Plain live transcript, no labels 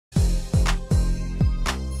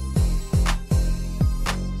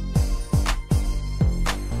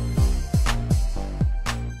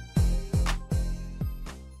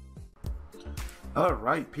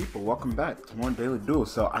Alright, people, welcome back to more Daily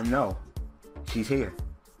Duels. So, I know, she's here.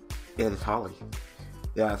 It is Holly.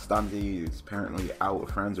 Yeah, Stanzi is apparently out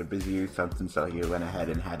with friends or busy or something, so he went ahead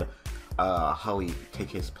and had Holly take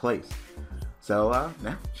his place. So,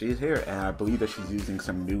 yeah, she's here, and I believe that she's using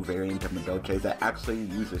some new variant of Madoche that actually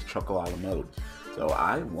uses Chocolala mode. So,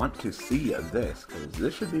 I want to see this, because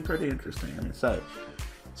this should be pretty interesting, I'm gonna say.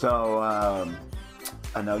 So,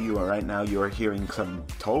 I know you are hearing some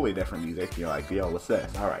totally different music. You're like, yo, what's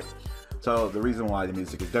this? Alright. So the reason why the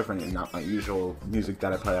music is different and not my usual music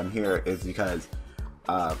that I play on here is because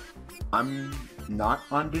I'm not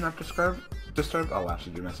on Do Not Disturb. Oh,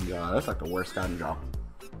 actually, Do Messenger Dial. That's like the worst guy to draw.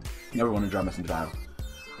 You never want to draw Messenger Dial.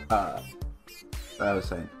 I was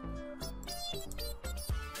saying.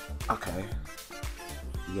 Okay.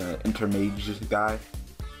 Yeah, intermage guy.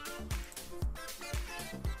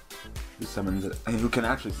 Who summons it, and who can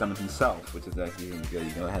actually summon himself, which is actually really good.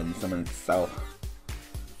 You go ahead and summon himself.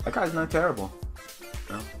 That guy's not terrible.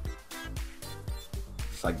 No.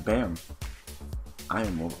 It's like bam.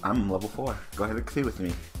 I'm level 4. Go ahead and see with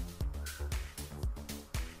me.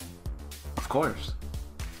 Of course.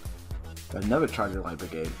 Got another Charger Light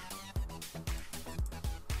Brigade.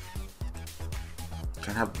 You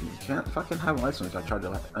can't fucking have light swings without Charger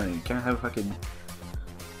Light. I mean, you can't have fucking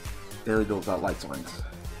Daily Duels without light swings.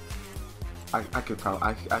 I could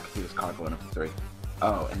see this card going up to 3.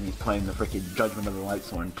 Oh, and he's playing the freaking Judgment of the Light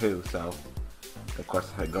Sworn too, so of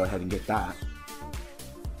course I'd go ahead and get that.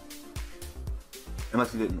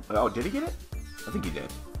 Unless he didn't. Oh, did he get it? I think he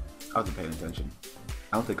did. I wasn't paying attention.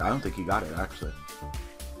 I don't think he got it actually.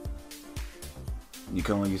 You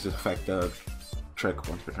can only use this effect of trick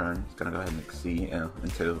once per turn. He's gonna go ahead and see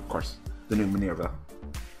into, of course, the new Minerva.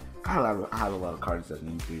 I have a lot of cards that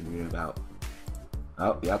need to be read about.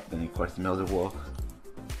 Oh, yep, then of course the Mills of Wolf.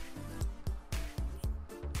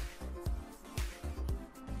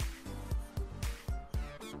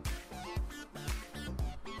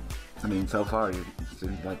 I mean, so far, it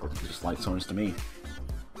seems like just light swords to me.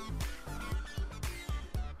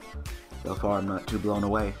 So far, I'm not too blown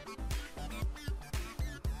away.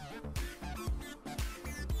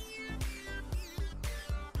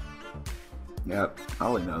 Yep,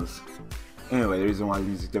 all he knows. Anyway, the reason why the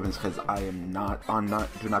music difference is because I am not on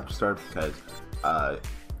Do Not Disturb, because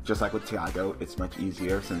just like with Tiago, it's much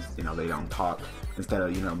easier since, you know, they don't talk. Instead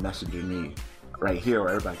of, you know, messaging me right here where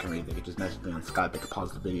everybody can read, they could just message me on Skype, they could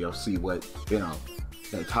pause the video, see what, you know,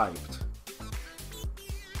 they typed.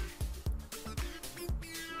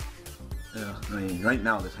 Yeah, I mean, right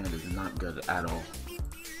now this hand is not good at all.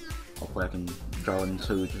 Hopefully I can draw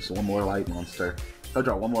into just one more light monster. If I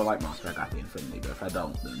draw one more light monster, I got the infinity, but if I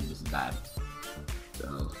don't, then this is bad.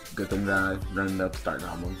 So, good thing that I ran up Start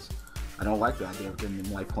Goblins. I don't like the idea of giving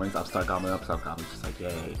them life points. I'll Start Goblin up, Start Goblins, just like,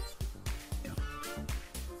 yay. Yeah.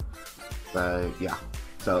 But, yeah.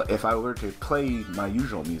 So, if I were to play my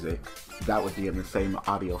usual music, that would be in the same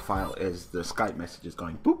audio file as the Skype messages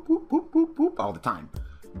going boop, boop, boop, boop, boop all the time.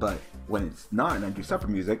 But, when it's not and I do separate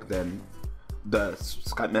music, then the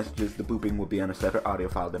Skype messages, the booping will be on a separate audio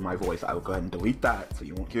file than my voice. I will go ahead and delete that so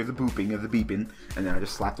you won't hear the booping or the beeping, and then I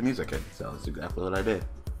just slap the music in. So that's exactly what I did.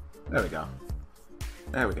 There we go.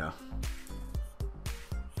 There we go.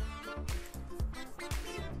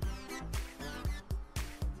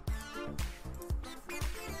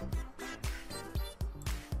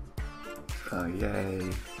 Oh,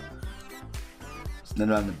 yay. It's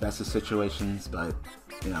not in the best of situations, but,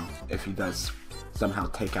 you know, if he does somehow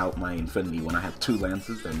take out my infinity when I have 2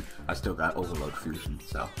 lances, then I still got Overload Fusion,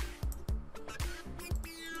 so.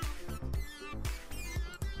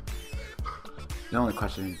 The only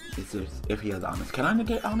question is if he has Honest. Can I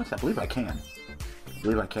negate Honest? I believe I can. I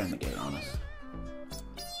believe I can negate Honest.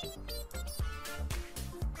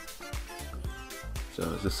 So,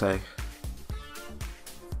 does it say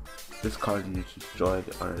this card you destroyed,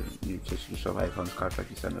 or you just destroy my opponent's card like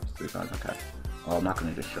you send up to 3 cards? Okay. Well, I'm not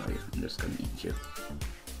going to destroy you, I'm just going to eat you.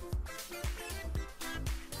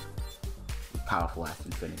 Powerful ass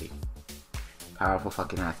infinity. Powerful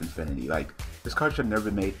fucking ass infinity. Like, this card should have never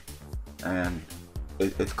been made, and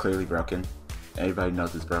it's clearly broken. Everybody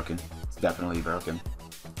knows it's broken. It's definitely broken.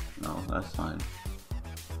 No, that's fine.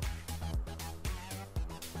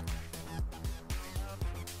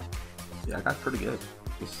 Yeah, I got pretty good.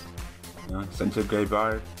 Just, you know, sent to a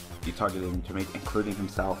graveyard, you targeted him to make, including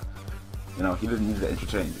himself. You know, he didn't need to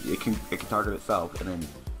interchange. It can target itself, and then,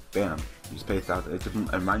 bam, you space out. It just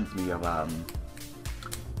reminds me of,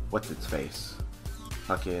 what's its face?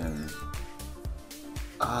 Fucking,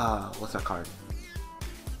 what's that card?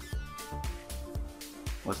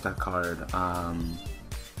 What's that card?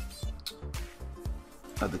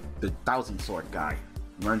 the Thousand Sword guy.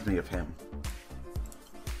 Reminds me of him.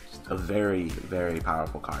 Just a very, very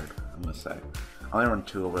powerful card, I must say. I only run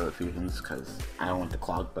 2 Overload Fusions because I don't want the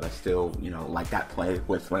clog, but I still, you know, like that play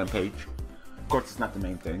with Rampage. Of course, it's not the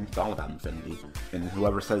main thing. It's all about Infinity. And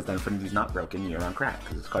whoever says that Infinity's not broken, you're on crack,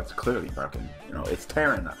 because this card's clearly broken. You know, it's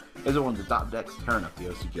tearing up. It's one of the top decks tearing up the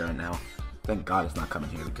OCG right now. Thank God it's not coming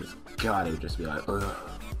here, because, God, it would just be like, ugh.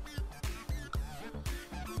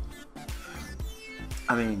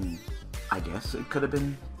 I mean, I guess it could have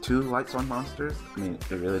been 2 Lightsworn monsters. I mean,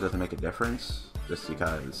 it really doesn't make a difference, just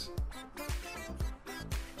because...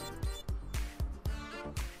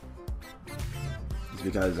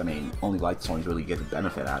 Because, I mean, only Lightsworns really get the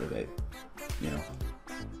benefit out of it, you know.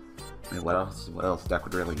 I mean, what else deck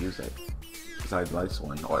would really use it? Besides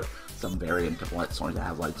Lightsworn, or some variant of Lightsworns that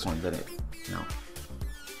have Lightsworns in it, you know.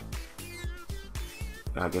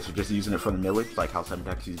 I guess you're just using it for the millage, like how some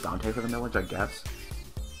decks use Dante for the millage, I guess.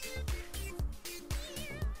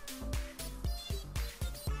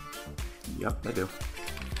 Yep, they do.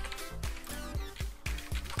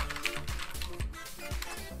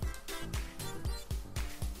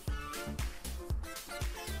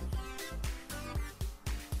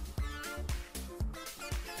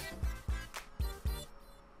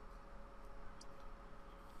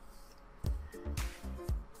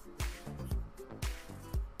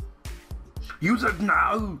 Use it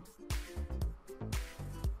now!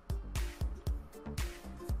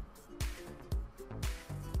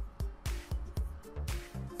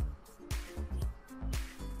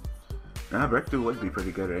 Nah, Breakthrough would be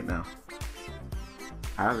pretty good right now.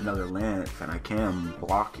 I have another Lance and I can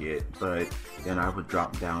block it, but then I would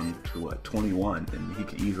drop down to a 21 and he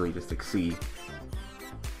could easily just exceed.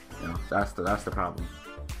 You know, that's the problem.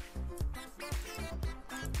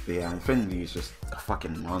 But yeah, Infinity is just a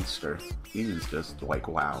fucking monster. He's just like,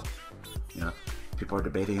 wow. You know, people are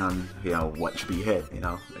debating on, you know, what should be hit, you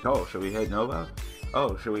know? Like, oh, should we hit Nova?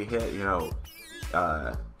 Oh, should we hit, you know,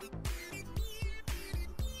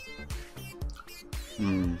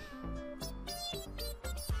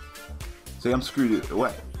 See, I'm screwed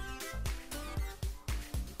away.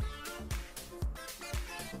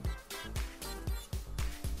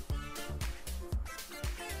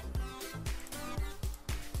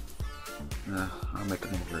 I'll make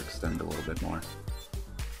him overextend a little bit more.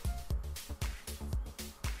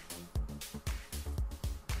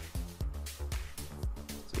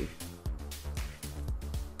 Let's see.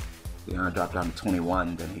 You know, I drop down to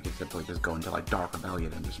 21, then he could simply just go into like Dark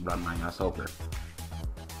Rebellion and just run my ass over.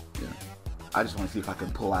 Yeah. I just want to see if I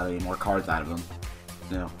can pull out any more cards out of him.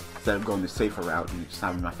 You know, instead of going the safer route and just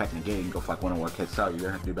having my effect negate and go for like 1 or 1 hit cell, you're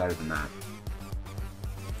gonna have to do better than that.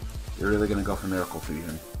 You're really gonna go for Miracle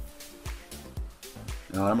Fusion.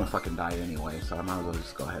 You know, I'm gonna fucking die anyway, so I might as well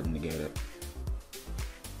just go ahead and negate it.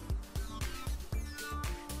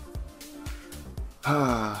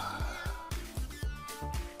 I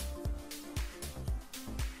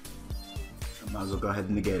might as well go ahead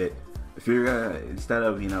and negate it. If you're gonna, instead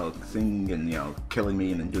of, you know, singing and, you know, killing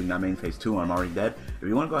me and then doing that main phase 2 when I'm already dead, if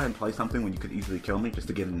you want to go ahead and play something when you could easily kill me just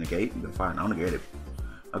to get a negate, then fine, I'll negate it.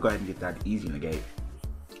 I'll go ahead and get that easy negate.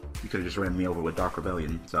 You could have just ran me over with Dark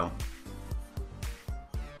Rebellion, so.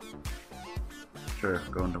 Sure,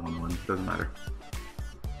 go into 1-1, doesn't matter.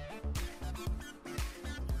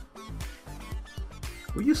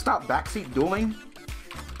 Will you stop backseat dueling?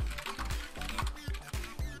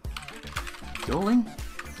 Dueling?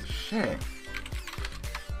 Shit.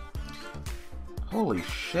 Holy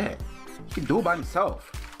shit. He can duel by himself.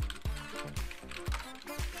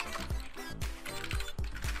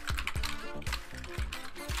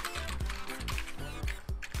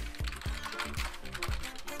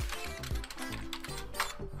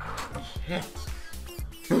 Shit.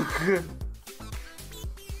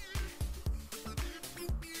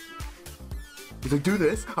 He's like, do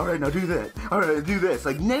this? Alright, now do that. Alright, do this.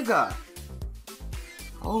 Like, nigga!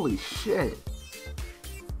 Holy shit.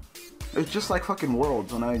 It's just like fucking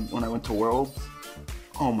Worlds when I went to Worlds.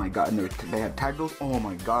 Oh my god, and they had tag duels. Oh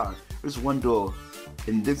my god. There's one duel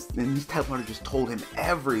and these tag hunters just told him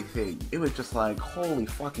everything. It was just like, holy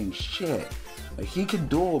fucking shit. Like, he can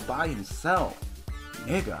duel by himself.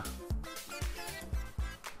 Nigga.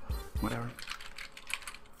 Whatever.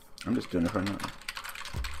 I'm just doing it for now.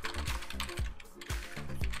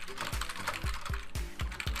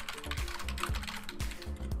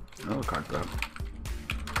 Another card grab.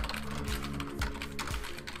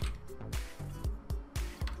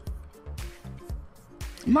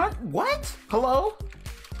 Not what? Hello?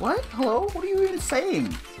 What? Hello? What are you even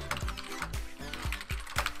saying?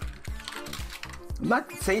 I'm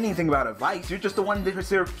not saying anything about advice. You're just the one that's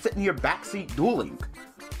here sitting in your backseat dueling.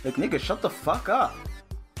 Like, nigga, shut the fuck up.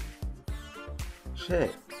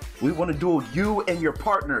 Shit. We want to duel you and your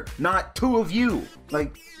partner, not two of you.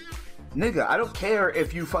 Like, nigga, I don't care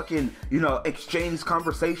if you fucking, you know, exchange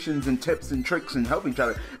conversations and tips and tricks and help each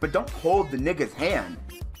other, but don't hold the nigga's hand.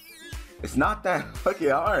 It's not that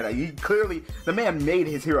fucking hard. He clearly, the man made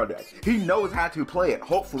his hero deck. He knows how to play it,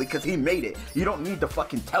 hopefully, because he made it. You don't need to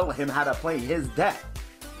fucking tell him how to play his deck.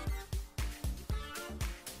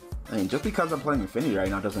 I mean, just because I'm playing Infinity right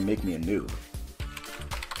now doesn't make me a noob.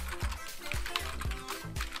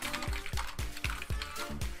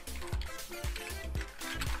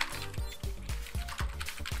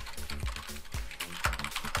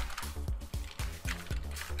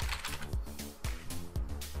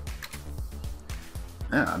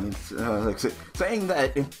 Yeah, I mean, like, saying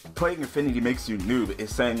that playing Infinity makes you noob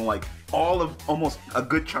is saying, like, almost a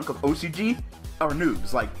good chunk of OCG are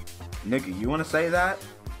noobs. Like, nigga, you want to say that?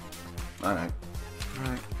 Alright.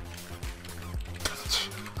 Alright.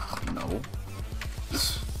 No.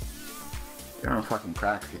 You're on fucking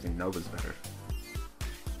crack if you think Nova's better.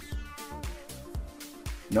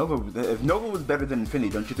 If Nova was better than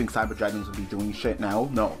Infinity, don't you think Cyber Dragons would be doing shit now?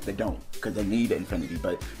 No, they don't, because they need Infinity.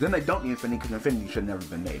 But then they don't need Infinity because Infinity should have never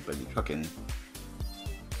been made. But it's fucking...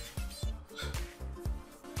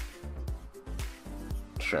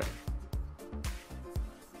 Sure.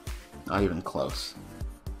 Not even close.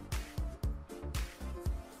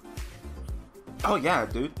 Oh yeah,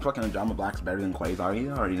 dude. Fucking Ajama Black's better than Quasar.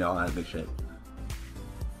 You already know all that big shit.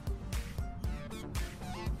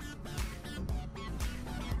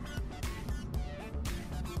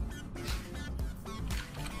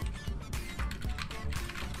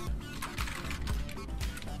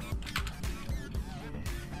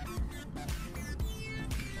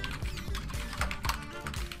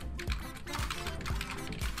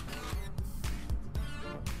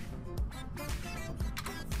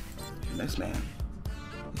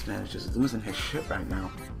 This man is just losing his shit right now.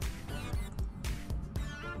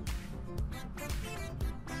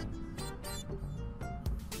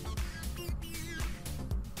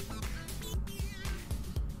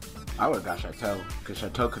 I would have got Chateau, because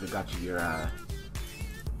Chateau could have got you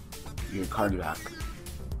your card back.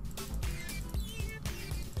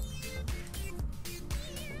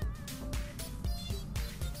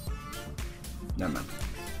 Never mind.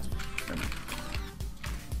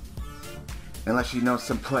 Unless you know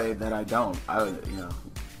some play that I don't, I would, you know,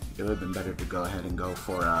 it would have been better to go ahead and go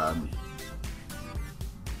for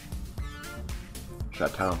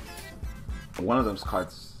Chateau. One of those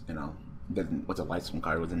cards, you know, was a light swim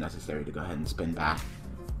card, wasn't necessary to go ahead and spin back.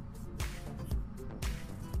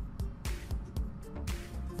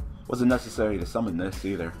 Wasn't necessary to summon this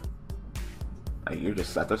either. Like, you're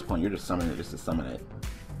just, at this point, you're just summoning it just to summon it.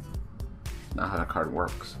 Not how that card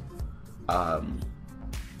works.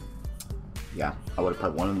 Yeah, I would have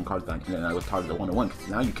put one of them cards down and I would target the 101 because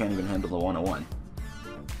now you can't even handle the 101.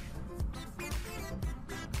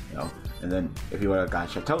 You know, and then if you would have got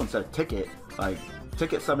Chateau instead of Ticket, like,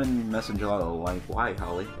 Ticket summon Messenger, like, why,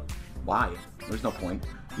 Holly? Why? There's no point.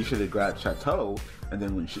 You should have grabbed Chateau, and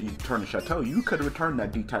then when you turn to Chateau, you could have returned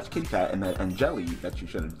that detached Kitty Cat and that Jelly that you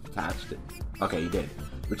should have attached it. Okay, you did.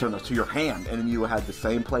 Return those to your hand, and then you had the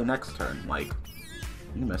same play next turn. Like,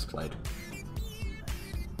 you misplayed.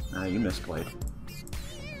 You misplayed.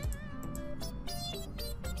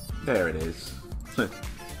 There it is.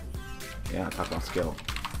 Yeah, talk about skill.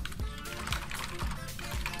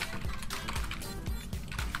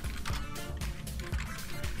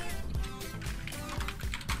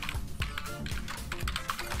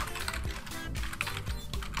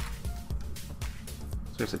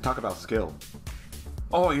 Seriously, talk about skill.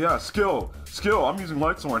 Oh yeah, skill. Skill. I'm using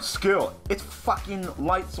Light Sworn. Skill. It's fucking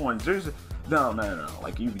Light Sworn. There's... No.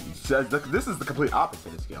 Like, you said, this is the complete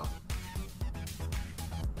opposite of skill.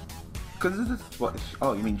 Because this is what?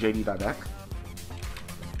 Oh, you mean JD.deck?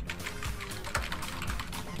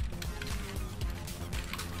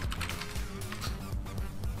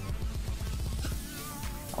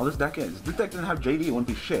 All this deck is. This deck doesn't have JD, it wouldn't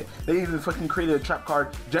be shit. They even fucking created a trap card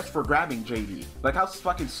just for grabbing JD. Like, how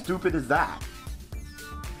fucking stupid is that?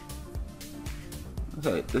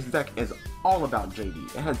 Okay, this deck is all about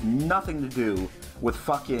JD. It has nothing to do with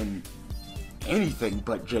fucking anything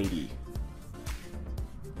but JD.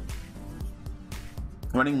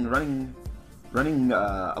 Running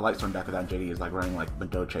a Lightstorm deck without JD is like running like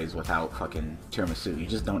Badoches without fucking Tiramisu. You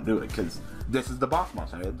just don't do it because this is the boss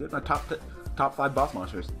monster. My top 5 boss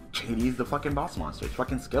monsters. JD is the fucking boss monster. It's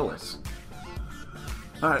fucking skillless.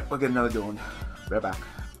 Alright, we'll get another duel. We're back.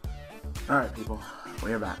 Alright, people.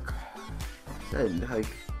 We're back. And, like,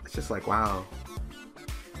 it's just like, wow.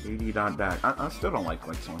 JD not bad. I still don't like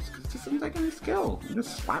Light Swords because it just seems like any skill. You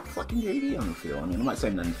just slap fucking JD on the field. I mean, I'm not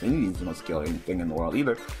saying that Infinity is the most skill or anything in the world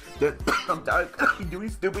either. I'm tired of doing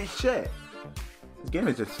stupid shit. This game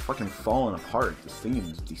is just fucking falling apart. Just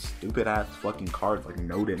seeing these stupid ass fucking cards like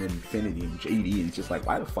Note and Infinity and JD, and it's just like,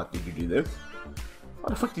 why the fuck did you do this? Why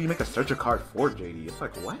the fuck did you make a searcher card for JD? It's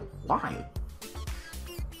like, what? Why?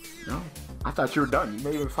 No. I thought you were done. You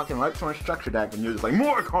made a fucking Light Sworn structure deck and you're just like,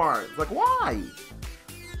 more cards! Like, why?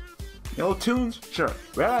 Yellow Tunes? Sure.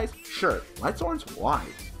 Red Eyes? Sure. Light Sworns? Why?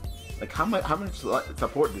 Like, how much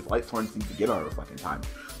support does Light Sworns need to get over fucking time?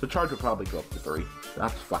 The charge will probably go up to 3.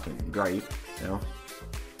 That's fucking great, you know?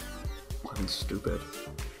 Fucking stupid.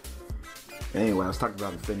 Anyway, I was talking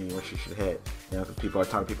about Infinity, what she should hit. You know, people are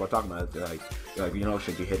talking about it. They're like, you know,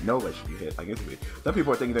 should you hit Nova? Should you hit like Infinity? Some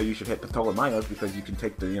people are thinking that you should hit Ptolemaeus because you can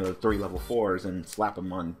take the 3 level 4s and slap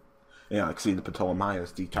them on, exceed the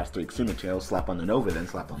Ptolemaeus, detach 3 Extreme slap on the Nova, then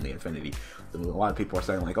slap on the Infinity. So a lot of people are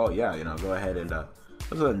saying like, oh yeah, go ahead and it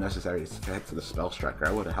was unnecessary to hit for the Spell Striker.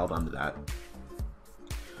 I would have held on to that.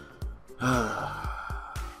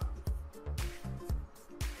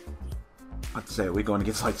 I have to say, are we going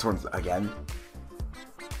against Light Swords again?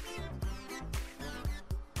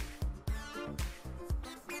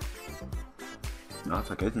 No, it's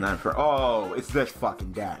like, isn't that for? Oh, it's this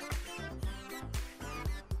fucking deck.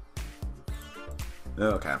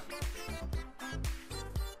 Okay.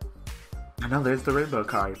 I know there's the rainbow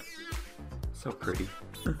card. So pretty.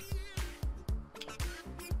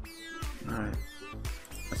 Alright.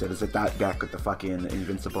 I said, is it that deck with the fucking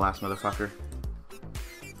invincible ass motherfucker?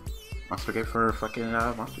 Monster Gate for fucking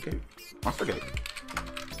Monster Gate. Monster Gate.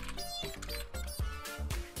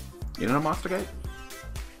 You know Monster Gate?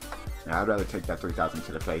 Yeah, I'd rather take that 3,000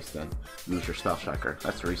 to the face than lose your Spell Striker.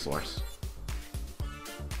 That's the resource.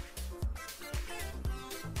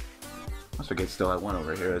 Monster Gate's still at 1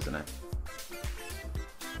 over here, isn't it?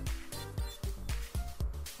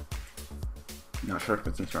 Not sure if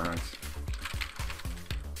it's insurance.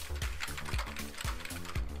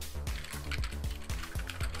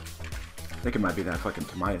 I think it might be that fucking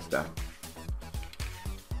Tamiya's deck.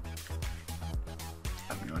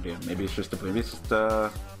 I have no idea. Maybe it's just like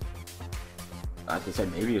I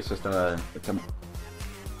said, maybe it's just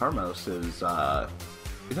Hermos is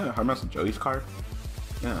isn't it Hermos and Joey's card?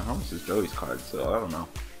 Yeah, Hermos is Joey's card, so I don't know.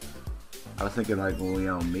 I was thinking like,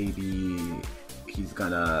 well, maybe he's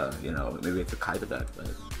gonna, maybe it's a Kaiba deck, but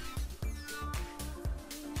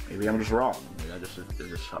maybe I'm just wrong. Maybe I just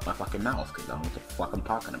shut my fucking mouth because I don't know what the fuck I'm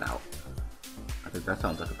talking about. I think that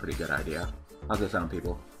sounds like a pretty good idea. How's that sound,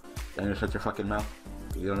 people? Then you shut your fucking mouth?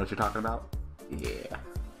 You don't know what you're talking about? Yeah.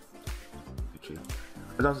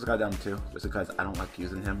 There's also this guy down too, just because I don't like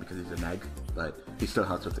using him because he's a neg, but he still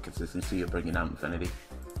helps with the consistency of bringing down Infinity.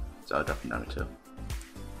 So I'll drop him down to 2.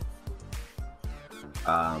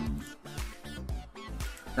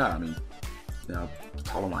 Yeah, I mean,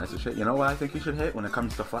 Ptolemaeus and shit. You know what I think he should hit when it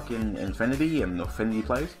comes to fucking Infinity and Infinity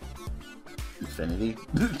plays? Infinity?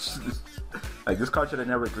 Like, this card should have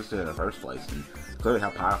never existed in the first place, and clearly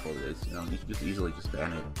how powerful it is, you can just easily just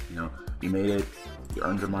ban it, You made it, you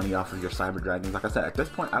earned your money off of your Cyber Dragons. Like I said, at this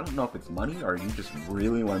point, I don't know if it's money or you just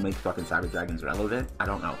really want to make fucking Cyber Dragons relevant. I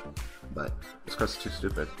don't know. But this card's too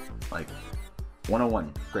stupid. Like,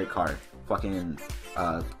 101, great card. Fucking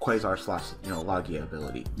Quasar / Logia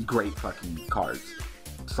ability. Great fucking cards.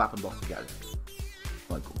 Slap them both together.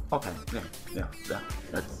 Like, okay, yeah,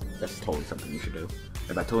 that's totally something you should do.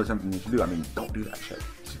 And by totally something you should do, I mean, don't do that shit.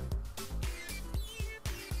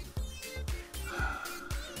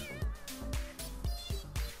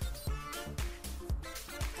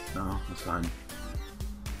 No, it's fine.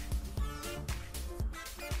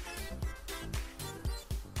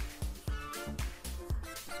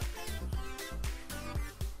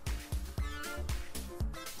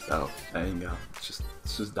 So, there you go. It's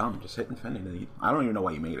just dumb. Just hit Infinity. I don't even know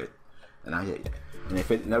why you made it. And I hit it. And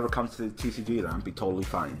if it never comes to the TCG, then I'd be totally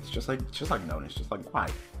fine. It's just like known. It's just like, why?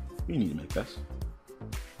 You need to make this.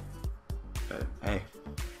 But, hey.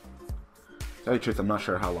 To tell you the truth, I'm not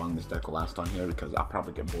sure how long this deck will last on here because I'll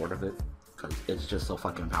probably get bored of it. Because it's just so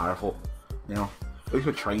fucking powerful. At least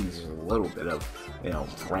with trains, there's a little bit of,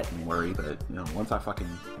 threat and worry. But, once I fucking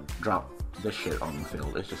drop this shit on the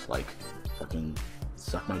field, it's just like, fucking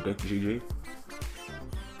suck my dick, GG.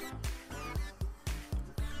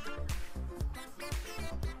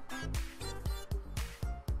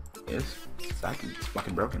 It's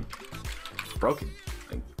fucking broken. It's broken.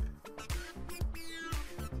 Like,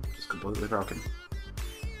 just completely broken.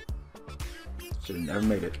 Should have never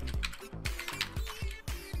made it.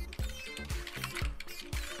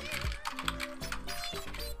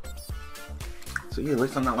 So yeah, at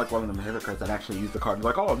least I'm not like one of them hypocrites that actually use the card and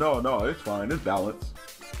like, oh no, it's fine, it's balanced.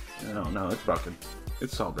 No, it's broken.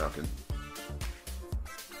 It's so broken.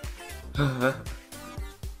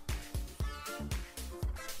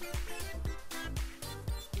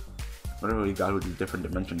 Whatever we got with the different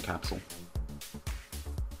dimension capsule.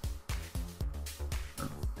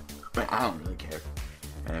 I don't really care.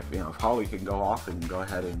 And if Holly can go off and go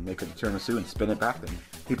ahead and make a tiramisu and spin it back, then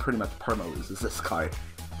he pretty much perma loses this card.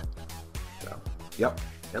 So, yep,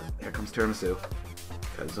 here comes tiramisu.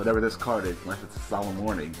 Because whatever this card is, unless it's a solemn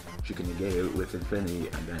warning, she can negate it with infinity,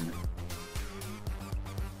 and then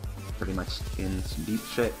pretty much in some deep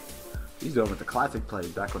shit. He's going with the classic play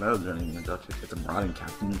back when I was running the Dutch. Get some Rotting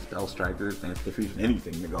Captain, Spell Strikers, Dance Diffusion,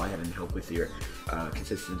 anything to go ahead and help with your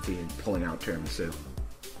consistency in pulling out tiramisu.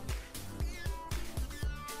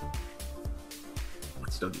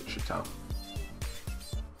 Still get Chateau.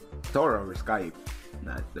 Thor over Skype,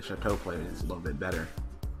 that the Chateau player is a little bit better.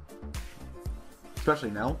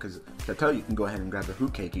 Especially now, because Chateau you can go ahead and grab the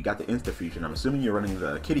Hoot Cake, you got the Insta Fusion. I'm assuming you're running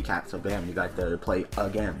the Kitty Cat, so bam, you got to play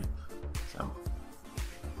again. So,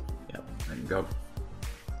 yep, there you go.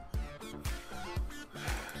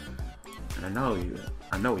 And I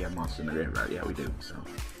know we have monsters in the grave, right? Yeah, we do. So,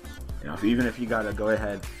 even if you gotta go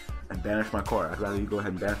ahead and banish my core, I'd rather you go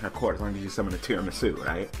ahead and banish my core as long as you summon a tiramisu,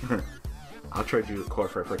 right? I'll trade you a core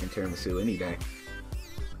for a freaking tiramisu any day.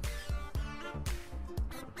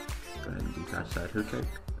 Go ahead and detach that Hoot Cake.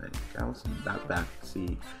 And Allison, that back,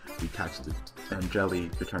 see, detach the Angeli,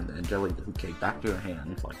 return the Angeli, the Hoot Cake back to your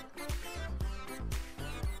hand. It's like,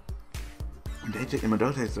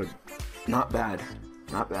 Imadotes are not bad.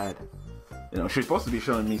 Not bad. She's supposed to be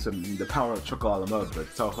showing me the power of Chocolate mode, but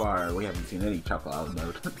so far we haven't seen any Chocolate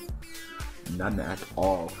mode. None at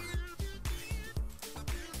all.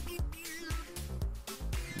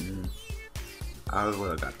 I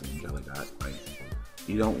would have got the Angelic got. Like,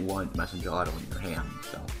 you don't want Messengelato in your hand,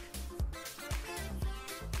 so.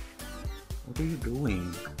 What are you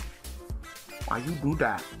doing? Why you do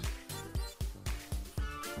that?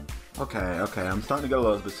 Okay, I'm starting to get a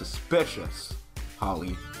little bit suspicious,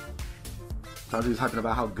 Holly. Somebody's hyping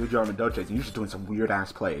about how good you are in Doches, and you're just doing some weird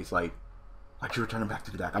ass plays, like you returning back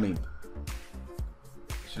to the deck. I mean,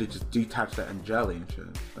 should have just detached that Angeli and shit.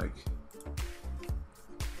 Like,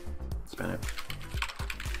 spin it.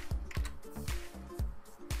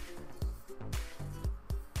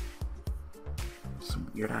 Some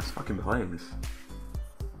weird ass fucking plays.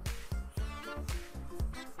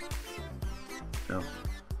 No.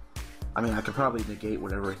 I mean, I could probably negate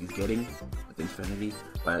whatever he's getting with Infinity,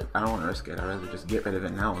 but I don't want to risk it. I'd rather just get rid of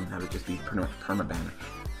it now and have it just be pretty much perma-banished.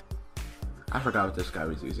 I forgot what this guy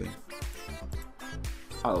was using.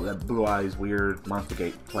 Oh, that Blue Eyes weird Monster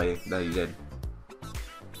Gate play that he did.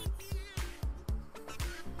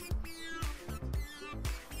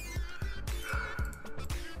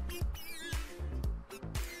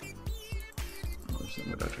 Where's the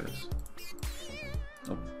Madoches?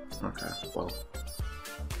 Oh, okay, well.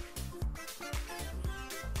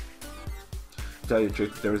 To tell you the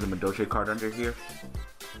truth, if there was a Madoche card under here,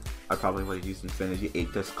 I probably would have used Infinity,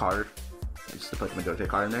 ate this card, and just to put the Madoche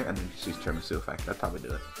card in there, and then just use Tiramisu effect. I'd probably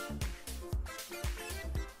do it.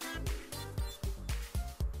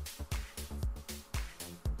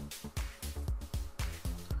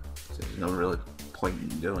 So there's no really point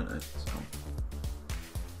in doing it, so.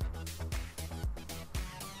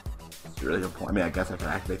 It's really no point. I mean, I guess I could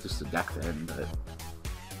activate just the deck then, but.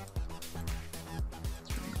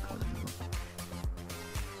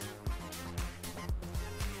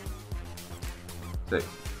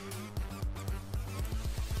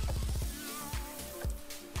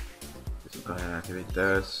 Just go ahead and activate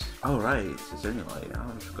this. Oh right, it's a Satellaknight.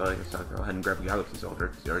 I'm just go ahead and grab the Galaxy Soldier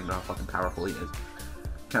because you already know how fucking powerful he is.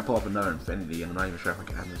 Can't pull up another Infinity, and I'm not even sure if I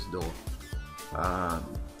can have this duel.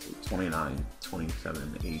 29,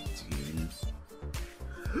 27, 18,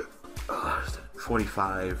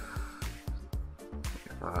 45.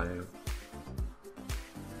 I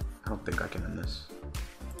don't think I can end this.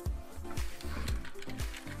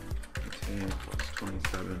 Plus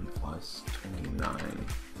 27 plus 29.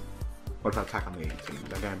 What about attack on the 18?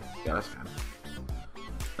 Again? Yeah, that's good.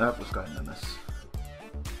 Let's go ahead and end this.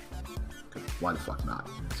 Okay, why the fuck not?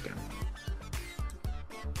 Let's go.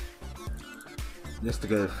 Just to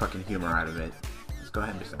get a fucking humor out of it. Let's go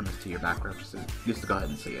ahead and just end this to your back row just to go ahead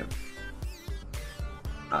and see it.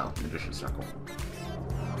 Oh, Magician Circle.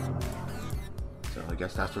 So I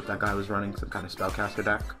guess that's what that guy was running, some kind of spellcaster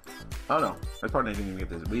deck. Oh no, that part didn't even get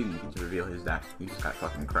this. We didn't get to reveal his deck. He just got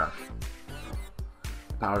fucking crushed.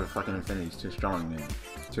 The power of fucking Infinity is too strong, and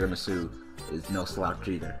Tiramisu is no slouch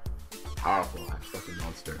either. Powerful ass fucking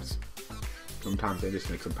monsters. sometimes they just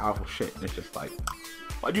make some powerful shit, and it's just like,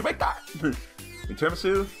 why'd you make that? In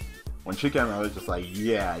Tiramisu, when she came out, I was just like,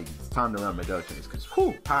 yeah, it's time to run my doujins, because,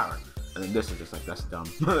 whew, power. And then this is just like, that's dumb.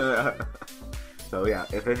 So yeah,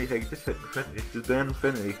 if anything, just hit Infinity, just ban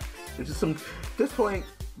Infinity. There's just some, at this point,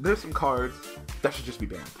 there's some cards that should just be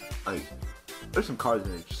banned. Like, there's some cards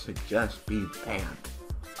that should just be banned.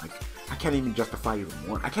 Like, I can't even justify even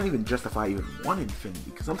one. I can't even justify even one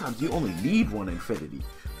Infinity, because sometimes you only need one Infinity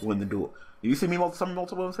to win the duel. You see me summon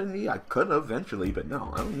multiple Infinity? I could eventually, but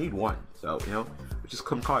no, I only need one. So, you know, it's just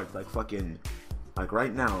some cards like fucking, like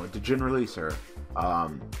right now, Djinn Releaser,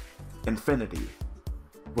 Infinity,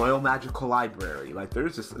 Royal Magical Library. Like,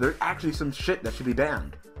 there's actually some shit that should be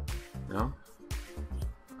banned. You know?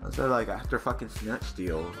 So, like, after fucking Snatch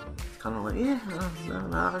Steal, it's kind of like, yeah, no,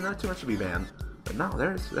 not too much to be banned. But no,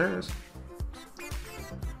 there's.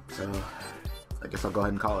 So, I guess I'll go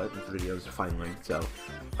ahead and call it. This video is finally. So,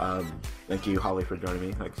 thank you, Holly, for joining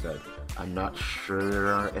me. Like I said, I'm not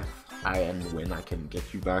sure if and when I can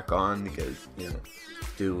get you back on, because, you know,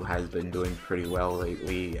 Stu has been doing pretty well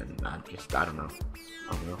lately, and I don't know.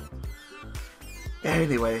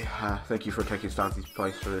 Anyway, thank you for taking Stancy's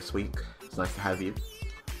place for this week. It's nice to have you.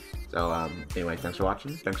 So, anyway, thanks for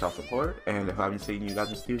watching, thanks for all the support, and if I haven't seen you guys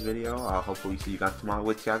in Stu's video, I'll hopefully see you guys tomorrow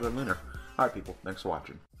with Tiago and Lunar. Alright people, thanks for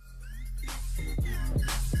watching.